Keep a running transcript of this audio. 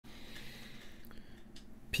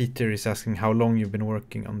Peter is asking how long you've been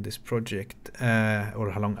working on this project, or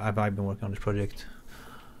how long have I been working on this project.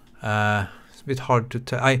 It's a bit hard to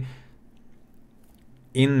tell.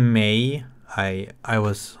 In May, I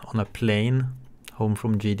was on a plane home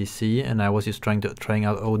from GDC, and I was just trying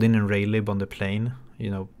out Odin and Raylib on the plane, you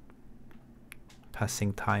know,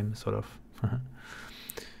 passing time sort of.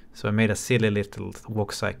 So I made a silly little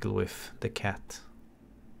walk cycle with the cat,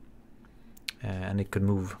 and it could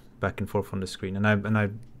move back and forth on the screen, and I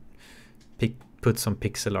put some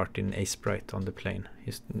pixel art in Aseprite on the plane.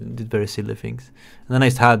 Just did very silly things, and then I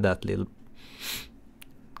just had that little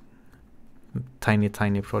tiny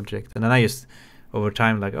project, and then I just over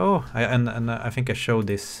time like, oh, I think I showed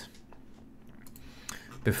this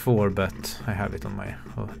before, but I have it on my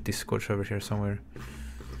Discord server here somewhere.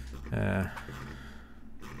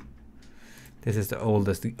 This is the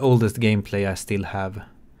oldest gameplay I still have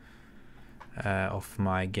of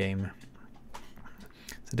my game.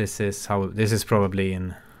 So this is probably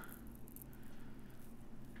in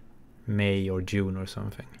May or June or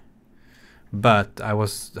something. But I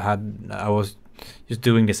was just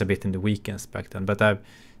doing this a bit in the weekends back then. But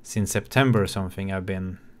since September or something, I've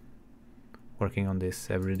been working on this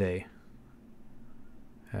every day.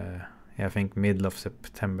 Yeah, I think middle of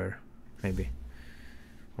September, maybe,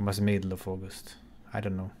 or was middle of August. I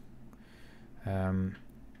don't know.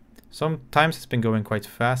 Sometimes it's been going quite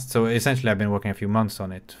fast. So essentially, I've been working a few months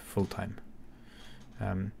on it full time.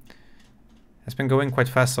 It's been going quite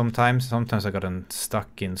fast sometimes. Sometimes I gotten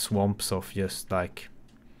stuck in swamps of just like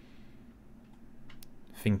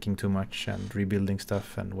thinking too much and rebuilding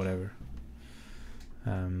stuff and whatever.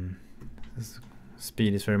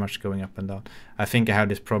 Speed is very much going up and down. I think I have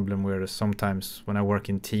this problem where sometimes when I work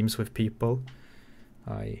in teams with people,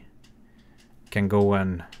 I can go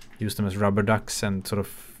and use them as rubber ducks and sort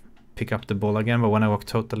of pick up the ball again. But when I work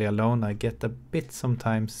totally alone, I get a bit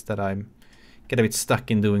sometimes that I get a bit stuck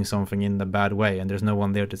in doing something in a bad way, and there's no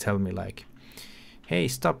one there to tell me like, hey,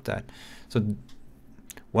 stop that. So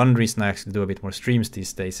one reason I actually do a bit more streams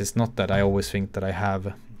these days is not that I always think that I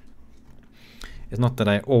have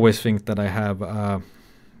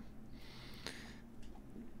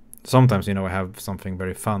sometimes, you know, I have something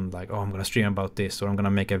very fun like, oh, I'm gonna stream about this, or I'm gonna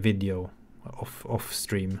make a video off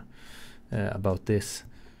stream about this.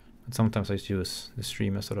 But sometimes I just use the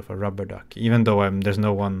stream as sort of a rubber duck, even though there's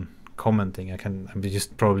no one commenting. I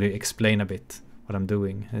just probably explain a bit what I'm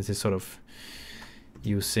doing. This is sort of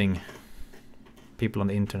using people on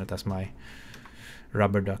the internet as my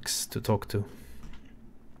rubber ducks to talk to.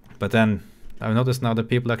 But then I've noticed now that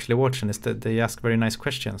people actually watch, and they ask very nice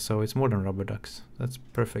questions, so it's more than rubber ducks. That's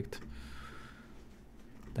perfect.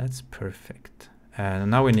 That's perfect.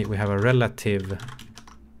 And now we have a relative.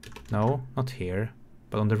 No, not here,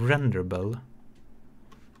 but on the renderable.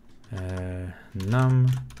 Num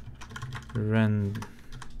rend,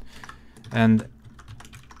 and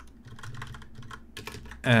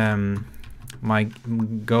my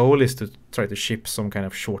goal is to try to ship some kind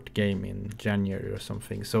of short game in January or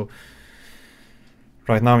something. So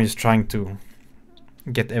right now I'm just trying to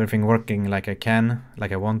get everything working like I can,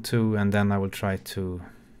 like I want to, and then I will try to.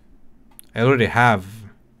 I already have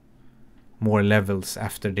more levels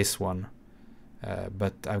after this one,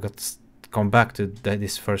 but I've got to come back to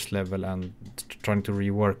this first level and trying to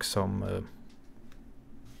rework some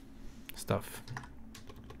stuff.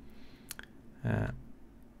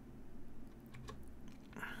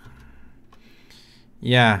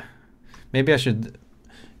 Yeah, maybe I should.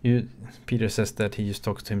 Peter says that he just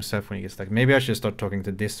talks to himself when he gets stuck. Maybe I should start talking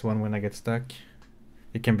to this one when I get stuck.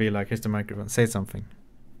 It can be like, here's the microphone, say something.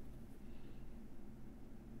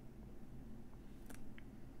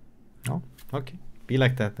 Oh, okay, be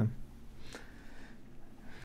like that then.